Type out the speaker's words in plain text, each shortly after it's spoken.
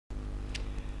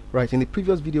Right, in the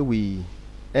previous video we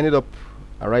ended up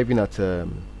arriving at a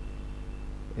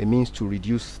means to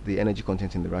reduce the energy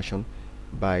content in the ration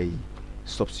by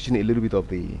substituting a little bit of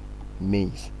the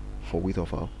maize for wheat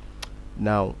offal.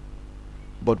 Now,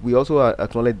 but we also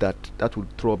acknowledge that that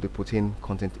would throw up the protein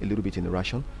content a little bit in the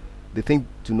ration. The thing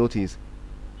to note is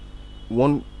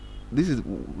this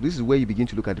is where you begin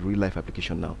to look at the real life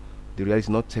application now. The reality is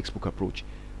not textbook approach.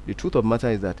 The truth of the matter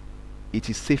is that it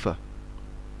is safer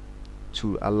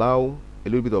to allow a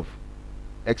little bit of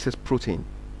excess protein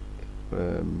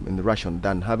in the ration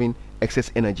than having excess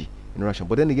energy in the ration.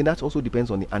 But then again, that also depends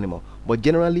on the animal. But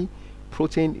generally,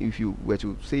 protein, if you were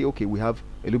to say, okay, we have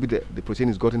a little bit, the protein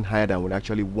is gotten higher than we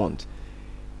actually want,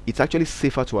 it's actually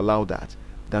safer to allow that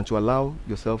than to allow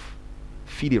yourself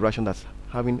feed a ration that's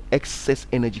having excess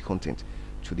energy content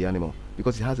to the animal,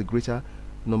 because it has a greater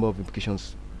number of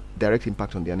implications, direct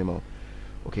impact on the animal.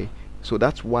 Okay, so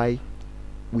that's why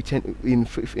we tend in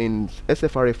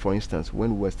SFRA, for instance,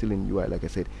 when we were still in UI, like I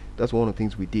said, that's one of the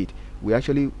things we did. We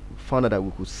actually found out that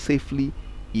we could safely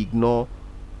ignore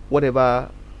whatever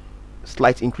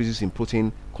slight increases in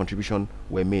protein contribution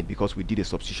were made, because we did a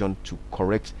substitution to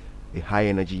correct the high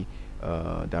energy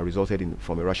that resulted in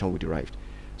from a ration we derived.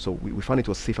 So we found it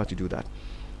was safer to do that.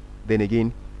 Then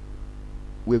again,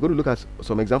 we're going to look at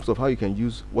some examples of how you can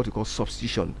use what we call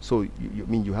substitution. So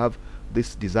you have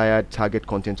this desired target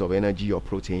content of energy or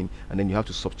protein, and then you have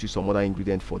to substitute some other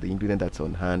ingredient for the ingredient that's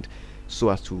on hand so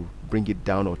as to bring it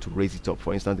down or to raise it up.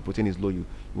 For instance, the protein is low, you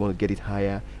want to get it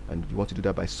higher, and you want to do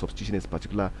that by substituting this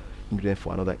particular ingredient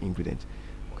for another ingredient.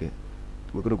 Okay,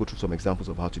 we're going to go through some examples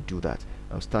of how to do that.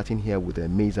 I'm starting here with the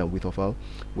maize and wheat offal,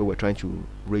 where we're trying to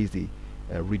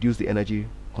reduce the energy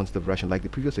content of ration, like the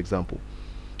previous example.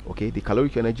 Okay, the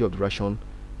caloric energy of the ration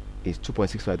is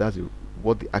 2.65. That's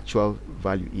what the actual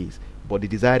value is, but the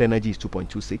desired energy is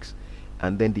 2.26,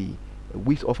 and then the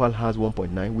wheat offal has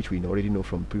 1.9, which we already know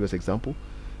from previous example.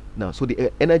 Now, so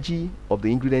the energy of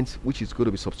the ingredient which is going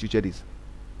to be substituted is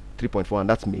 3.4, and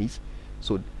that's maize.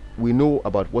 So we know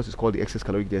about what is called the excess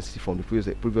caloric density from the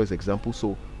previous example.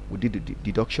 So we did the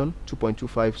deduction,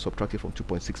 2.25 subtracted from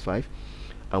 2.65,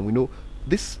 and we know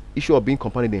this issue of being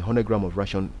compounded in 100 gram of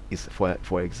ration is,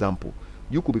 for example,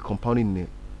 you could be compounding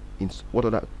in what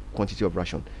other quantity of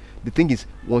ration. The thing is,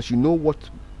 once you know what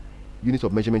unit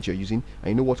of measurement you're using and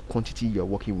you know what quantity you're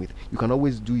working with, you can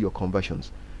always do your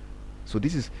conversions. So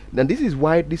this is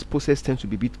why this process tends to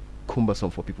be a bit cumbersome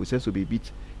for people. It tends to be a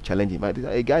bit challenging.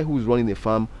 A guy who's running a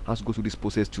farm has to go through this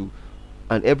process too,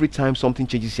 and every time something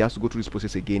changes, he has to go through this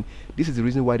process again. This is the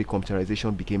reason why the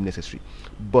computerization became necessary.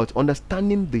 But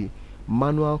understanding the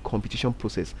manual computation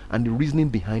process and the reasoning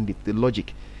behind it, the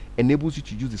logic, enables you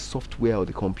to use the software or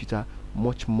the computer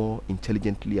much more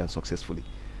intelligently and successfully.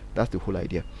 That's the whole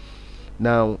idea.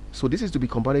 Now, so this is to be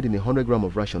compounded in 100 gram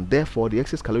of ration. Therefore, the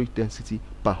excess caloric density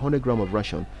per 100 gram of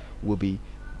ration will be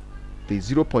the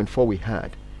 0.4 we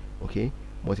had, okay,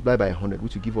 multiplied by 100,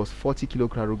 which will give us 40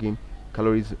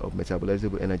 calories of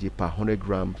metabolizable energy per 100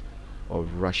 grams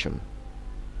of ration.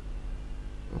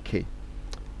 Okay,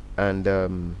 and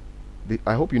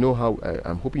I hope you know how.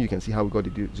 I'm hoping you can see how we got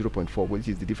the 0.4, which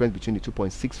is the difference between the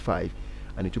 2.65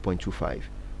 and the 2.25.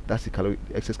 That's the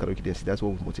excess caloric density. That's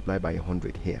what we multiply by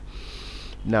 100 here.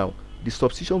 Now, the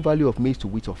substitution value of maize to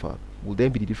wheat offal will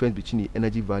then be the difference between the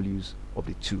energy values of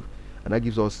the two, and that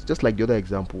gives us, just like the other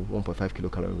example, 1.5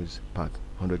 kilocalories per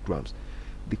 100 grams.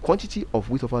 The quantity of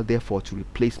wheat offal, therefore, to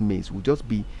replace maize will just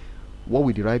be what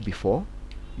we derived before,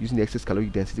 using the excess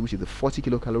caloric density, which is the 40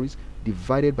 kilocalories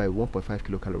divided by 1.5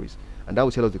 kilocalories, and that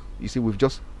will tell us you see,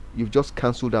 you've just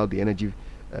cancelled out the energy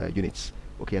units.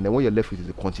 Okay, and then what you're left with is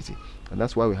the quantity, and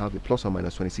that's why we have the plus or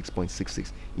minus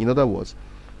 26.66. In other words,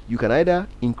 you can either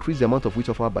increase the amount of wheat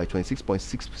offal by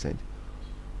 26.6%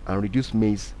 and reduce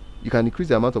maize. You can increase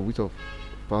the amount of wheat offal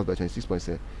by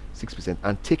 26.6%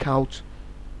 and take out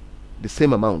the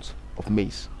same amount of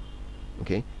maize.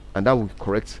 Okay, and that will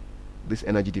correct this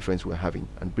energy difference we're having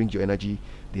and bring your energy,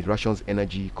 the ration's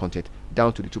energy content,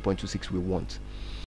 down to the 2.26 we want.